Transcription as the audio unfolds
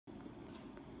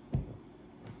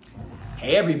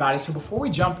Hey everybody, so before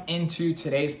we jump into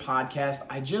today's podcast,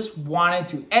 I just wanted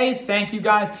to thank you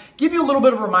guys, give you a little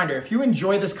bit of a reminder. If you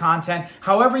enjoy this content,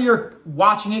 however you're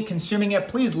watching it, consuming it,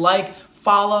 please like,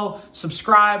 follow,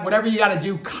 subscribe, whatever you got to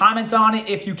do, comment on it.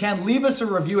 If you can, leave us a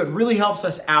review. It really helps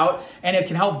us out and it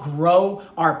can help grow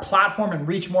our platform and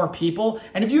reach more people.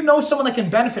 And if you know someone that can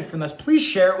benefit from this, please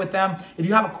share it with them. If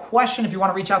you have a question, if you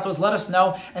want to reach out to us, let us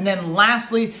know. And then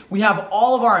lastly, we have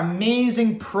all of our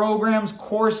amazing programs,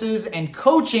 courses, and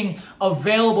coaching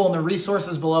available in the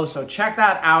resources below. So check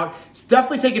that out.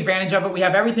 Definitely take advantage of it. We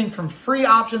have everything from free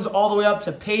options all the way up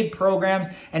to paid programs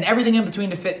and everything in between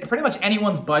to fit pretty much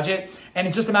anyone's budget. And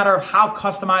it's just a matter of how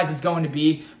customized it's going to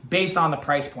be based on the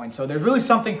price point. So there's really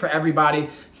something for everybody.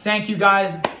 Thank you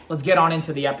guys. Let's get on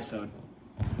into the episode.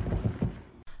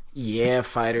 Yeah,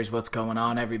 fighters, what's going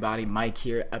on, everybody? Mike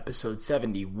here, episode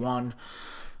 71.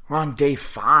 We're on day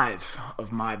 5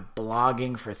 of my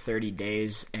blogging for 30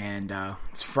 days. And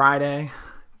it's Friday,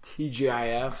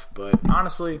 TGIF. But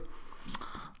honestly,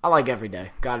 I like every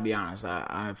day. Gotta be honest.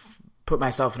 I've put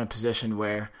myself in a position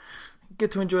where get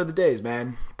to enjoy the days,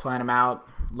 man. Plan them out.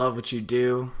 Love what you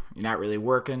do. You're not really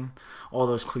working. All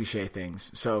those cliche things.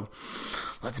 So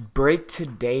let's break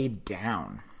today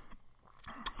down.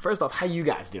 First off, how you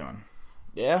guys doing?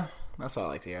 Yeah? That's all I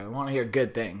like to hear. I want to hear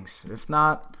good things. If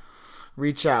not,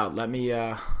 reach out. Let me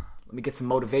get some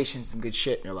motivation, some good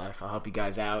shit in your life. I'll help you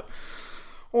guys out.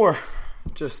 Or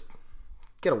just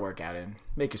get a workout in.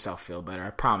 Make yourself feel better.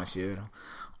 I promise you. It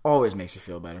always makes you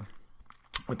feel better.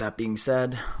 With that being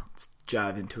said, let's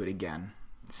dive into it again.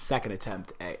 Second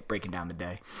attempt at breaking down the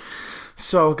day.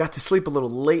 So, got to sleep a little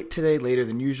late today, later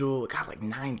than usual. Got like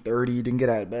 9:30, didn't get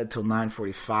out of bed till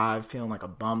 9:45. Feeling like a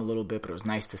bum a little bit, but it was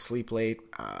nice to sleep late.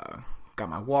 Got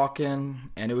my walk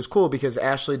in, and it was cool because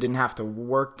Ashley didn't have to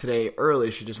work today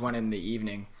early. She just went in the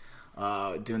evening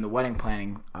doing the wedding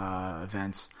planning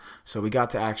events. So we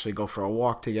got to actually go for a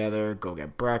walk together, go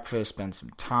get breakfast, spend some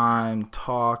time,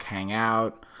 talk, hang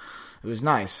out. It was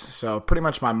nice. So pretty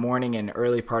much my morning and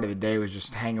early part of the day was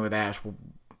just hanging with Ash,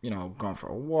 going for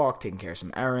a walk, taking care of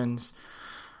some errands,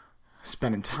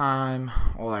 spending time,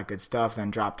 all that good stuff.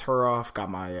 Then dropped her off, got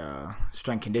my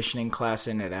strength conditioning class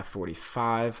in at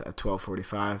F45, at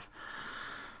 12:45.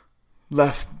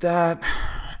 Left that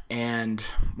and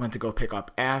went to go pick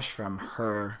up Ash from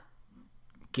her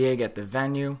gig at the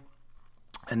venue.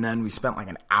 And then we spent like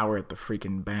an hour at the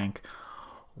freaking bank.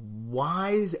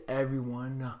 Why is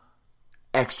everyone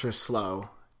extra slow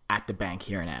at the bank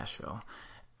here in Asheville?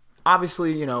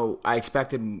 Obviously, I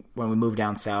expected when we moved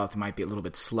down south, it might be a little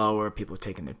bit slower. People are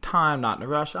taking their time, not in a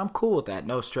rush. I'm cool with that,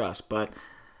 no stress. But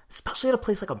especially at a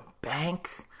place like a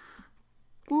bank,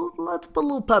 let's put a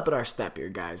little pep in our step here,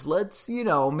 guys. Let's,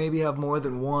 maybe have more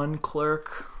than one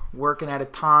clerk working at a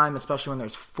time, especially when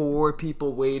there's 4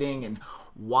 people waiting. And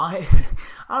why?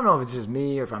 I don't know if it's just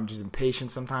me or if I'm just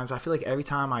impatient sometimes. I feel like every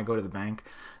time I go to the bank,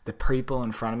 the people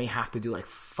in front of me have to do like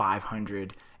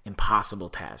 500 impossible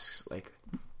tasks. Like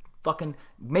fucking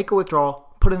make a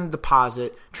withdrawal, put in a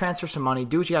deposit, transfer some money,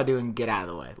 do what you gotta do and get out of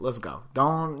the way. Let's go.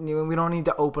 We don't need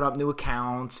to open up new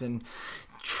accounts and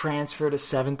transfer to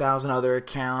 7,000 other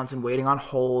accounts and waiting on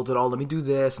holds and all. Let me do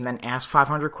this and then ask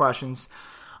 500 questions.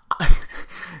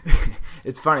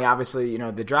 It's funny, obviously,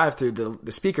 the drive-through,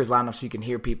 the speaker's loud enough so you can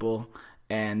hear people,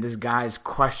 and this guy's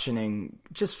questioning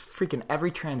just freaking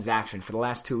every transaction for the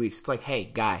last 2 weeks. It's like, hey,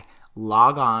 guy,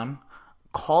 log on,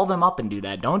 call them up and do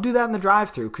that. Don't do that in the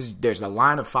drive-through because there's a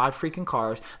line of 5 freaking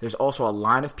cars. There's also a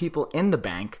line of people in the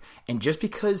bank, and just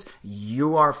because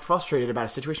you are frustrated about a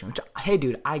situation, which, hey,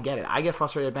 dude, I get it. I get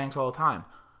frustrated at banks all the time.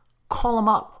 Call them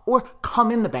up or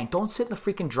come in the bank. Don't sit in the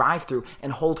freaking drive-through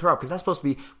and hold her up because that's supposed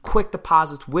to be quick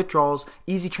deposits, withdrawals,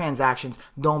 easy transactions.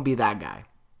 Don't be that guy.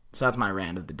 So that's my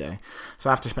rant of the day. So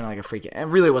after spending like a freaking, and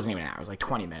really it wasn't even an hour, it was like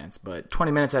 20 minutes. But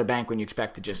 20 minutes at a bank when you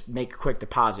expect to just make a quick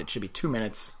deposit should be 2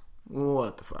 minutes.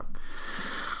 What the fuck?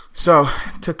 So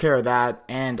took care of that.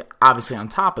 And obviously on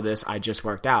top of this, I just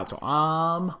worked out. So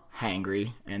I'm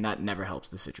hangry and that never helps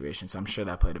the situation. So I'm sure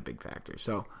that played a big factor.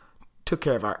 So took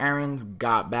care of our errands,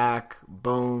 got back,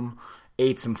 boom,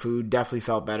 ate some food, definitely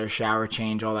felt better, shower,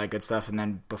 change, all that good stuff. And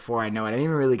then before I know it, I didn't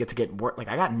even really get to get work. Like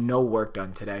I got no work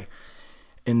done today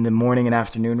in the morning and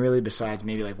afternoon really, besides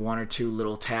maybe like 1 or 2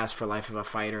 little tasks for Life of a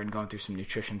Fighter and going through some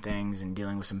nutrition things and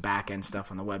dealing with some back-end stuff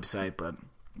on the website. But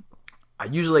I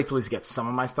usually like to at least get some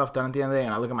of my stuff done at the end of the day.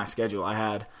 And I look at my schedule. I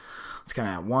had, it's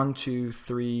kind of 1, 2,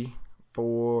 3,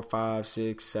 4, 5,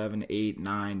 6, 7, 8,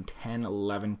 9, 10,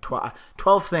 11,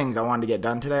 12 things I wanted to get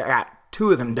done today. I got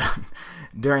 2 of them done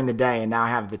during the day, and now I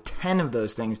have the 10 of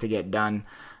those things to get done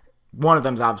one of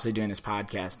them's obviously doing this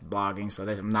podcast, blogging, so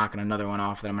I'm knocking another one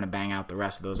off that I'm going to bang out the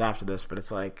rest of those after this, but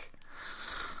it's like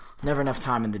never enough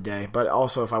time in the day. But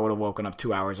also, if I would have woken up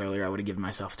 2 hours earlier, I would have given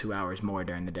myself 2 hours more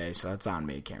during the day, so that's on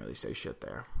me. Can't really say shit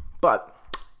there. But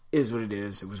is what it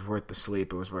is. It was worth the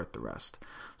sleep. It was worth the rest.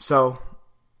 So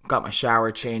got my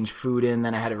shower, changed, food in,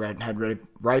 then I had to head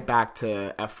right back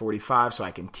to F45 so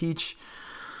I can teach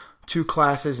 2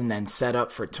 classes and then set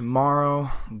up for tomorrow.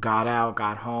 Got out,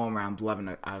 got home around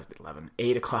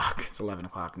 8 o'clock. It's 11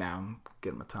 o'clock now. I'm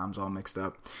getting my times all mixed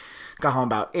up. Got home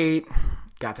about 8.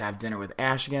 Got to have dinner with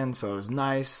Ash again, so it was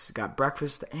nice. Got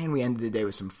breakfast, and we ended the day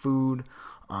with some food.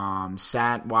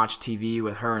 Sat, watched TV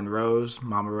with her and Rose,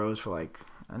 Mama Rose, for like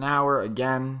an hour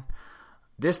again.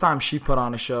 This time she put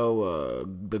on a show,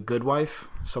 The Good Wife,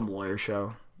 some lawyer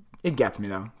show. It gets me,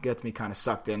 though. Gets me kind of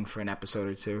sucked in for an episode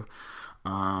or two.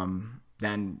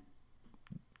 Then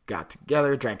got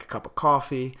together, drank a cup of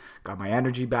coffee, got my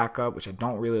energy back up, which I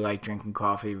don't really like drinking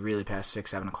coffee really past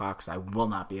 6, 7 o'clock because I will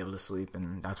not be able to sleep,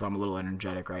 and that's why I'm a little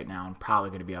energetic right now. I'm probably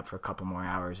going to be up for a couple more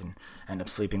hours and end up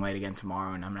sleeping late again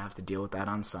tomorrow, and I'm going to have to deal with that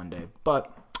on Sunday.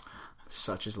 But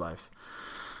such is life.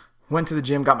 Went to the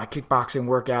gym, got my kickboxing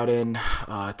workout in.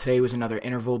 Today was another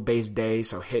interval-based day,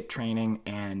 so HIIT training,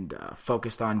 and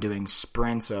focused on doing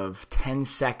sprints of 10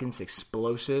 seconds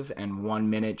explosive and 1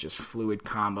 minute just fluid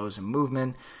combos and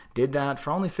movement. Did that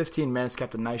for only 15 minutes,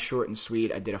 kept it nice, short, and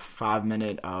sweet. I did a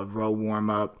 5-minute row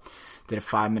warm-up, did a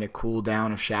 5-minute cool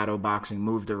down of shadow boxing,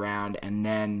 moved around, and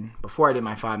then before I did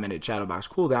my 5-minute shadow box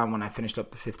cool down, when I finished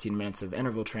up the 15 minutes of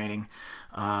interval training,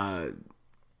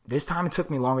 this time it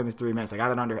took me longer than 3 minutes. I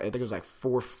got it under, I think it was like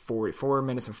 4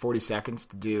 minutes and 40 seconds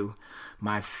to do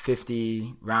my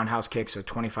 50 roundhouse kicks, so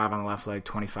 25 on the left leg,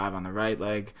 25 on the right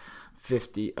leg,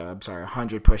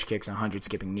 100 push kicks and 100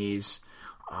 skipping knees.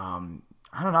 I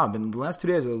don't know, the last 2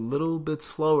 days a little bit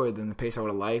slower than the pace I would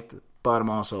have liked, but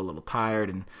I'm also a little tired.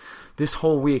 And this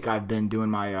whole week I've been doing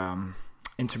my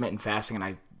intermittent fasting, and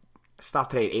I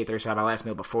stopped today at 8:30, so I had my last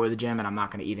meal before the gym, and I'm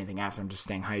not going to eat anything after. I'm just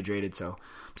staying hydrated, so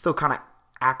I'm still kind of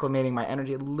acclimating my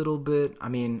energy a little bit. I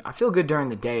mean, I feel good during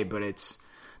the day, but it's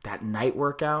that night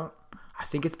workout. I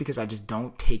think it's because I just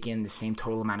don't take in the same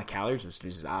total amount of calories, which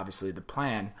is obviously the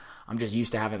plan. I'm just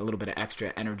used to having a little bit of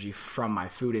extra energy from my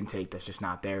food intake that's just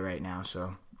not there right now,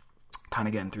 so kind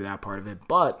of getting through that part of it.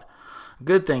 But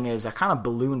good thing is I kind of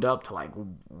ballooned up to like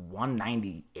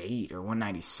 198 or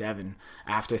 197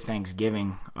 after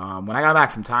Thanksgiving. When I got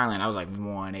back from Thailand, I was like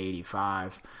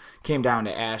 185. Came down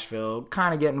to Asheville,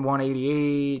 kind of getting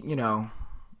 188,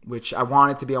 which I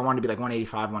wanted to be. I wanted to be like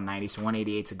 185, 190, so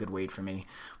 188 is a good weight for me.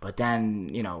 But then,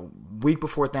 week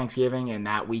before Thanksgiving and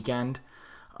that weekend,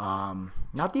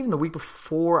 not even the week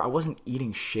before, I wasn't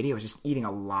eating shitty. I was just eating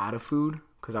a lot of food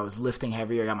because I was lifting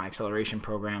heavier. I got my acceleration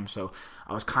program, so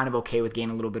I was kind of okay with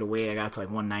gaining a little bit of weight. I got to like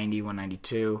 190,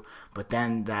 192. But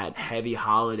then that heavy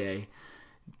holiday,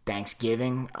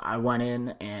 Thanksgiving, I went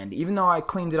in, and even though I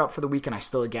cleaned it up for the weekend, I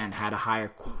still, again, had a higher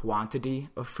quantity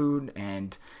of food,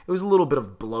 and it was a little bit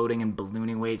of bloating and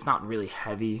ballooning weight. It's not really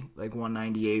heavy, like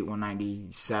 198,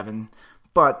 197,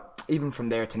 but even from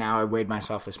there to now, I weighed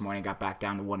myself this morning, got back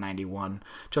down to 191,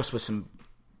 just with some,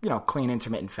 clean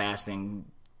intermittent fasting,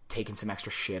 taking some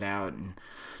extra shit out, and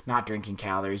not drinking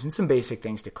calories, and some basic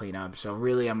things to clean up. So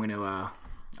really, I'm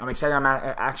excited. I'm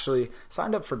actually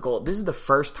signed up for Gold. This is the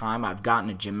first time I've gotten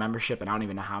a gym membership in I don't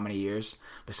even know how many years,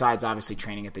 besides obviously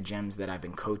training at the gyms that I've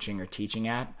been coaching or teaching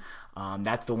at.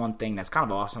 That's the one thing that's kind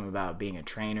of awesome about being a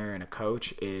trainer and a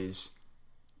coach is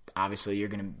obviously you're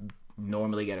going to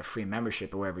normally get a free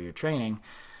membership wherever you're training.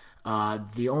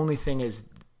 The only thing is,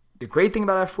 the great thing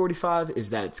about F45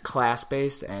 is that it's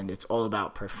class-based and it's all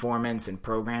about performance and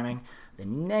programming. The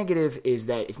negative is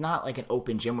that it's not like an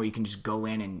open gym where you can just go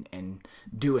in and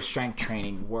do a strength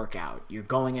training workout. You're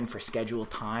going in for scheduled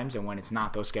times, and when it's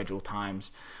not those scheduled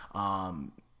times,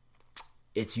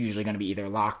 it's usually going to be either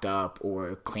locked up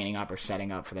or cleaning up or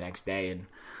setting up for the next day.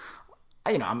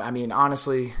 And,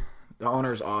 honestly, the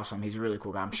owner is awesome. He's a really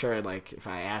cool guy. I'm sure, like, if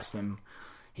I asked him,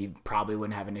 he probably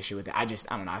wouldn't have an issue with it. I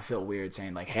don't know. I feel weird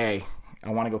saying, like, hey,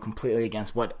 I want to go completely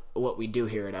against what we do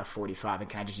here at F45, and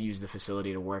can I just use the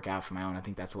facility to work out for my own? I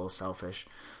think that's a little selfish.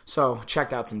 So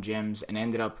checked out some gyms and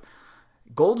ended up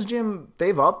Gold's Gym.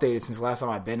 They've updated since the last time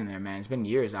I've been in there, man. It's been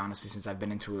years, honestly, since I've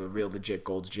been into a real legit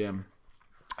Gold's Gym,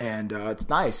 and it's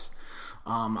nice.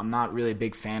 I'm not really a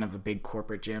big fan of the big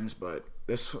corporate gyms, but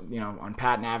this, on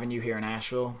Patton Avenue here in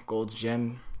Asheville, Gold's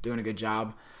Gym doing a good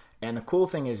job. And the cool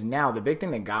thing is now, the big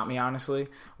thing that got me, honestly,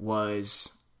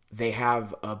 was they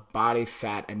have a body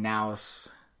fat analysis,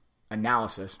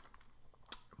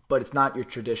 but it's not your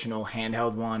traditional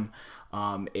handheld one.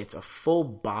 It's a full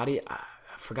body. I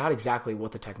forgot exactly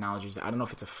what the technology is. I don't know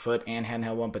if it's a foot and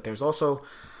handheld one, but there's also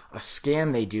a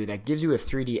scan they do that gives you a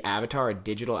 3D avatar, a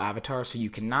digital avatar, so you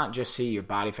can not just see your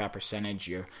body fat percentage,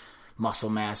 your muscle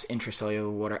mass,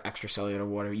 intracellular water, extracellular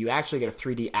water. You actually get a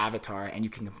 3D avatar, and you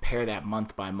can compare that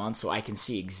month by month, so I can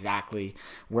see exactly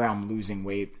where I'm losing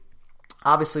weight.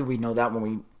 Obviously, we know that when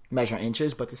we measure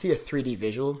inches, but to see a 3D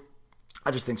visual,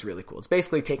 I just think it's really cool. It's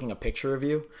basically taking a picture of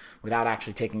you without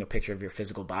actually taking a picture of your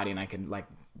physical body, and I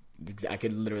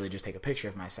could literally just take a picture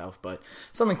of myself. But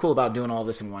something cool about doing all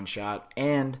this in one shot.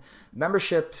 And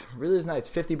membership really is nice.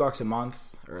 It's $50 a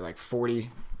month, or like 40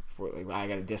 for like I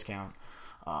got a discount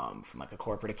from like a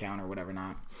corporate account or whatever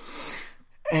not.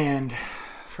 And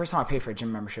first time I paid for a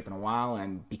gym membership in a while,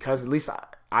 and because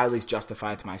I at least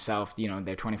justify it to myself,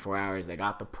 they're 24 hours, they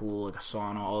got the pool, like a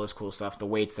sauna, all this cool stuff, the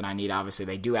weights that I need. Obviously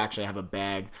they do actually have a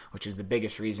bag, which is the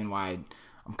biggest reason why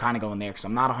I'm kind of going there, because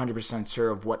I'm not 100% sure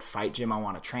of what fight gym I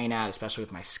want to train at, especially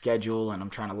with my schedule, and I'm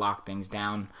trying to lock things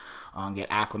down, get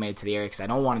acclimated to the area, because I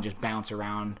don't want to just bounce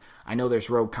around. I know there's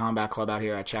Rogue Combat Club out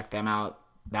here. I checked them out.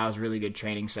 That was a really good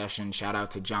training session. Shout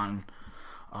out to John.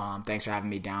 Thanks for having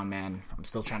me down, man. I'm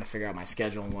still trying to figure out my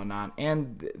schedule and whatnot.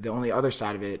 And the only other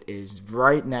side of it is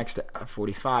right next to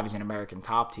F45 is an American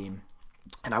Top Team.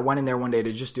 And I went in there one day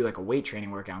to just do like a weight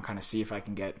training workout and kind of see if I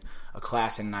can get a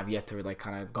class in. And I've yet to like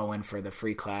kind of go in for the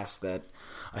free class that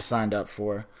I signed up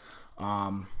for.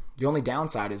 The only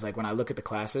downside is like when I look at the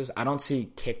classes, I don't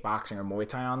see kickboxing or Muay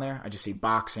Thai on there. I just see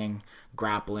boxing,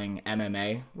 grappling,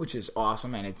 MMA, which is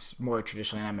awesome, and it's more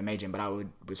traditionally an MMA gym. But I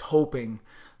was hoping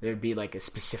there'd be like a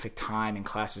specific time in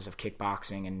classes of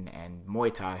kickboxing and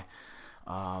Muay Thai.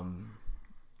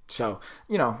 So,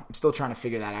 I'm still trying to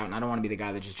figure that out, and I don't want to be the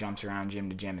guy that just jumps around gym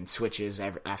to gym and switches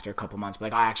after a couple months.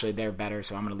 But actually, they're better,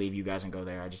 so I'm going to leave you guys and go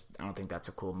there. I don't think that's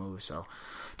a cool move. So,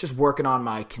 just working on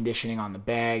my conditioning on the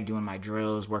bag, doing my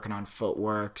drills, working on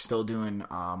footwork, still doing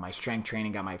my strength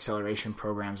training, got my acceleration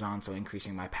programs on, so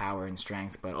increasing my power and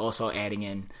strength, but also adding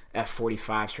in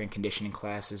F45 strength conditioning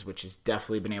classes, which has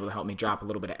definitely been able to help me drop a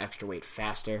little bit of extra weight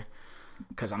faster,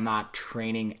 because I'm not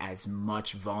training as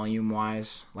much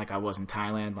volume-wise like I was in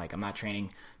Thailand. Like, I'm not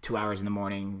training 2 hours in the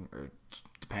morning, or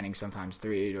depending, sometimes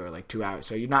 3 or like 2 hours.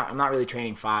 So I'm not really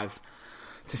training 5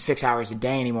 to 6 hours a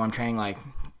day anymore. I'm training like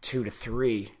 2 to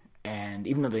 3. And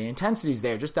even though the intensity's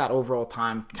there, just that overall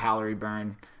time, calorie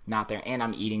burn, not there. And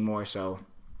I'm eating more, so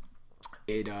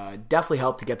it definitely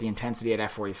helped to get the intensity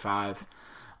at F45.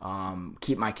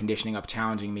 Keep my conditioning up,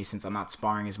 challenging me since I'm not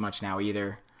sparring as much now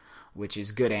either, which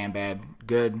is good and bad.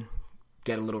 Good,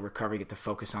 get a little recovery, get to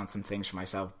focus on some things for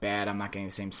myself. Bad, I'm not getting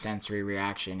the same sensory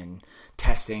reaction and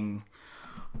testing.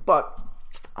 But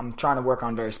I'm trying to work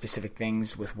on very specific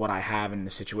things with what I have in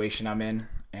the situation I'm in,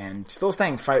 and still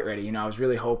staying fight ready. I was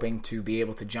really hoping to be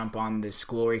able to jump on this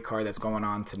Glory card that's going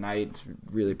on tonight. It's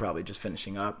really probably just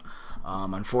finishing up.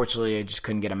 Unfortunately, I just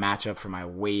couldn't get a matchup for my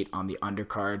weight on the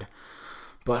undercard.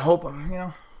 But hope,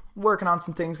 working on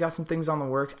some things, got some things on the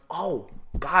works. Oh,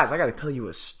 guys, I got to tell you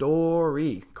a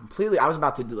story. Completely, I was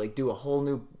about to do a whole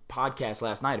new podcast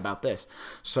last night about this.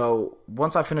 So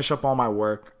once I finish up all my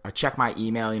work, I check my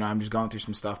email. I'm just going through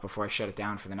some stuff before I shut it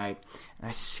down for the night. And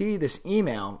I see this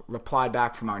email replied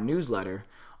back from our newsletter.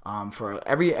 For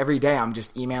every day, I'm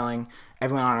just emailing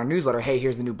everyone on our newsletter, hey,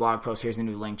 here's the new blog post, here's the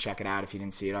new link, check it out if you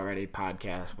didn't see it already,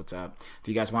 podcast, what's up? If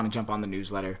you guys want to jump on the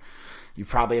newsletter, you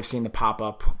probably have seen the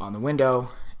pop-up on the window.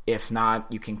 If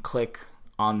not, you can click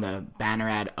on the banner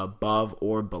ad above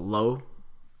or below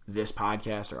this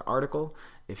podcast or article.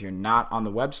 If you're not on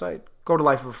the website, go to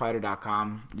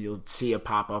lifeofafighter.com. You'll see a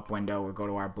pop-up window, or go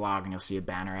to our blog and you'll see a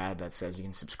banner ad that says you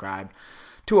can subscribe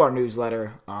to our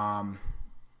newsletter.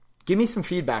 Give me some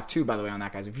feedback too, by the way, on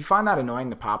that, guys. If you find that annoying,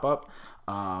 the pop-up,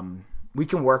 we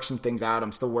can work some things out.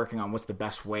 I'm still working on what's the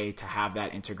best way to have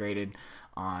that integrated,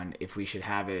 on if we should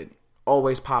have it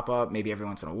always pop up, maybe every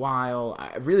once in a while.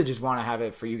 I really just want to have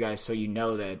it for you guys so you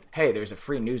know that, hey, there's a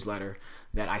free newsletter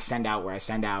that I send out, where I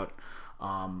send out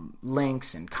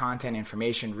links and content,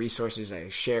 information, resources. I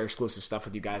share exclusive stuff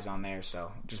with you guys on there.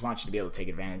 So just want you to be able to take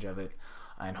advantage of it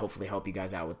and hopefully help you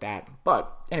guys out with that.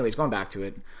 But anyways, going back to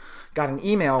it, got an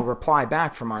email reply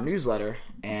back from our newsletter,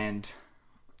 and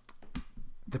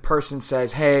the person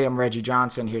says, hey, I'm Reggie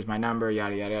Johnson. Here's my number,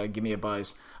 yada, yada, yada. Give me a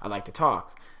buzz. I'd like to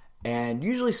talk. And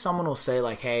usually someone will say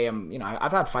like, hey,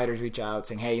 I've had fighters reach out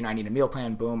saying, hey, I need a meal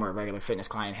plan, boom, or a regular fitness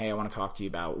client. Hey, I want to talk to you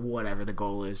about whatever the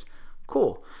goal is.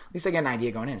 Cool. At least I get an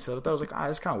idea going in. So that was like,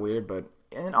 that's kind of weird. But,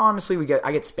 and honestly,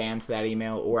 I get spammed to that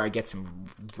email, or I get some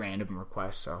random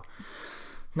requests. So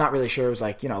not really sure. It was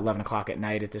like, 11 o'clock at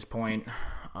night at this point,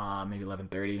 maybe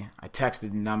 11:30. I texted the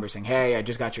number saying, hey, I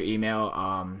just got your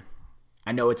email.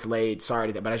 I know it's late.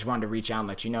 Sorry, but I just wanted to reach out and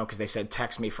let you know because they said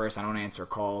text me first. I don't answer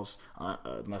calls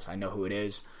unless I know who it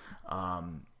is.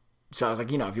 So I was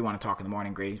like, if you want to talk in the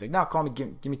morning, great. He's like, no, call me.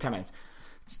 Give me 10 minutes.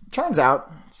 Turns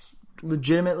out, it's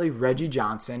legitimately Reggie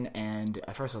Johnson. And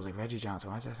at first I was like, Reggie Johnson,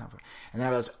 why does that sound funny? And then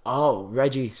I was,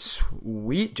 Reggie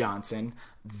Sweet Johnson,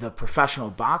 the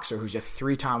professional boxer who's a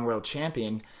 3-time world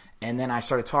champion. And then I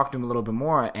started talking to him a little bit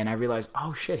more, and I realized,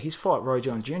 oh, shit, he's fought Roy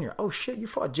Jones Jr. Oh, shit, you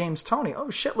fought James Toney.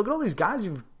 Oh, shit, look at all these guys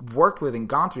you've worked with and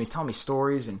gone through. He's telling me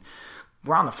stories, and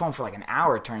we're on the phone for like an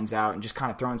hour, it turns out, and just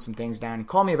kind of throwing some things down. He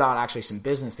called me about actually some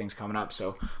business things coming up,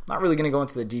 so I'm not really going to go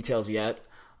into the details yet.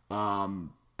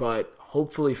 But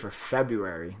hopefully for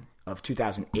February of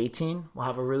 2018, we'll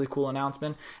have a really cool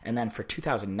announcement. And then for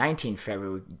 2019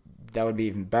 February, that would be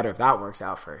even better if that works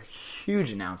out, for a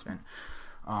huge announcement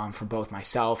for both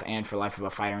myself and for Life of a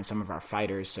Fighter and some of our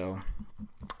fighters. So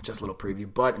just a little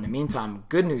preview. But in the meantime,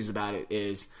 good news about it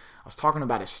is I was talking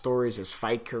about his stories, his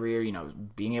fight career,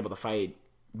 being able to fight,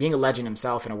 being a legend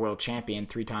himself and a world champion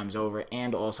 3 times over,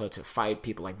 and also to fight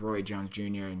people like Roy Jones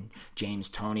Jr. and James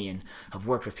Toney, and have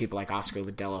worked with people like Oscar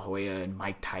De La Hoya and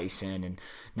Mike Tyson and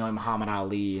knowing Muhammad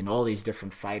Ali and all these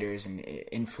different fighters and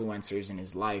influencers in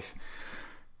his life.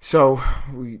 So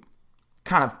we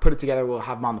kind of put it together. We'll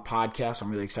have him on the podcast. I'm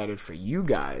really excited for you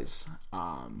guys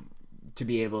to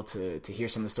be able to hear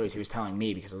some of the stories he was telling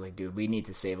me, because I was like, dude, we need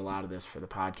to save a lot of this for the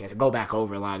podcast, go back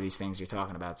over a lot of these things you're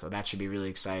talking about. So that should be really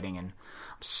exciting, and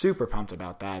I'm super pumped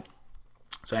about that.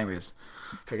 So anyways,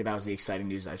 figured that was the exciting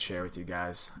news I'd share with you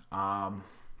guys.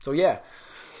 So yeah,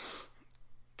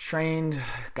 trained,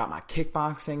 got my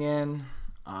kickboxing in,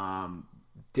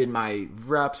 did my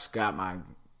reps, got my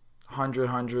 100,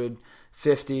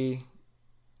 150,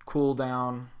 cool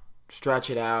down, stretch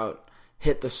it out,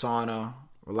 hit the sauna,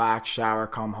 relax, shower,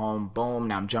 come home, boom,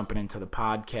 now I'm jumping into the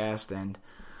podcast, and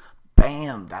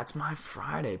bam, that's my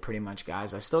Friday pretty much,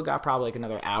 guys. I still got probably like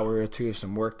another hour or two of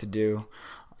some work to do.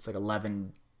 It's like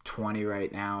 11:20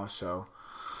 right now, so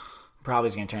probably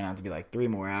is going to turn out to be like 3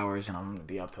 more hours, and I'm going to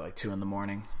be up to like 2 in the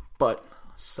morning. But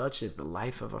such is the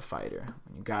life of a fighter.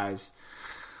 When you guys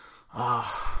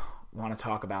want to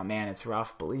talk about, man, it's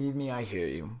rough, believe me, I hear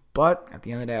you. But at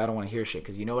the end of the day, I don't want to hear shit,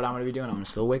 because you know what I'm going to be doing? I'm going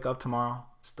to still wake up tomorrow,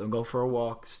 still go for a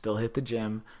walk, still hit the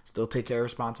gym, still take care of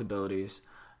responsibilities,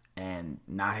 and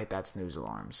not hit that snooze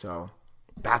alarm. So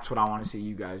that's what I want to see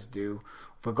you guys do.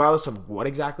 Regardless of what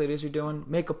exactly it is you're doing,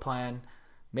 make a plan.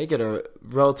 Make it a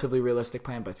relatively realistic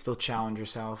plan, but still challenge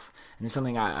yourself. And it's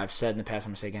something I've said in the past, I'm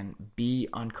going to say again, be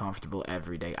uncomfortable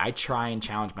every day. I try and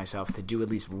challenge myself to do at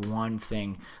least one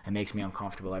thing that makes me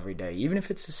uncomfortable every day. Even if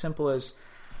it's as simple as,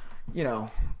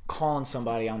 calling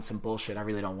somebody on some bullshit I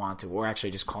really don't want to, or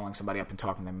actually just calling somebody up and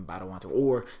talking to them about I don't want to,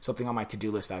 or something on my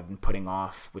to-do list I've been putting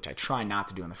off, which I try not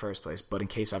to do in the first place, but in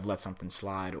case I've let something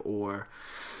slide, or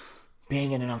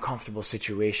being in an uncomfortable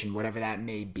situation, whatever that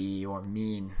may be or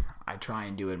mean, I try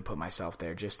and do it and put myself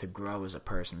there just to grow as a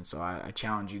person. So I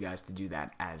challenge you guys to do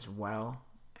that as well.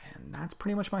 And that's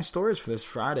pretty much my stories for this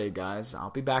Friday, guys. I'll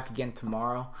be back again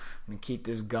tomorrow. I'm going to keep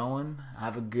this going.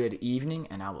 Have a good evening,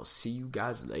 and I will see you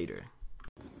guys later.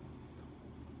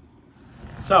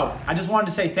 So I just wanted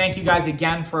to say thank you guys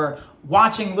again for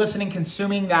watching, listening,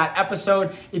 consuming that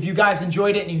episode. If you guys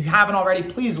enjoyed it and you haven't already,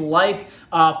 please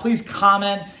please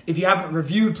comment. If you haven't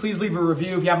reviewed, please leave a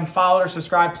review. If you haven't followed or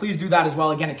subscribed, please do that as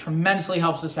well. Again, it tremendously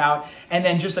helps us out. And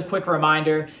then just a quick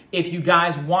reminder, if you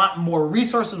guys want more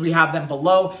resources, we have them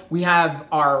below. We have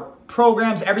our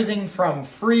programs, everything from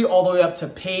free all the way up to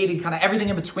paid and kind of everything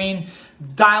in between.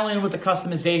 Dial in with the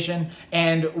customization,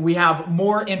 and we have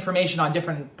more information on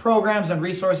different programs and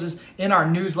resources in our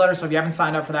newsletter. So if you haven't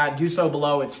signed up for that, do so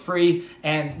below. It's free.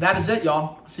 And that is it,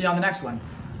 y'all. See you on the next one.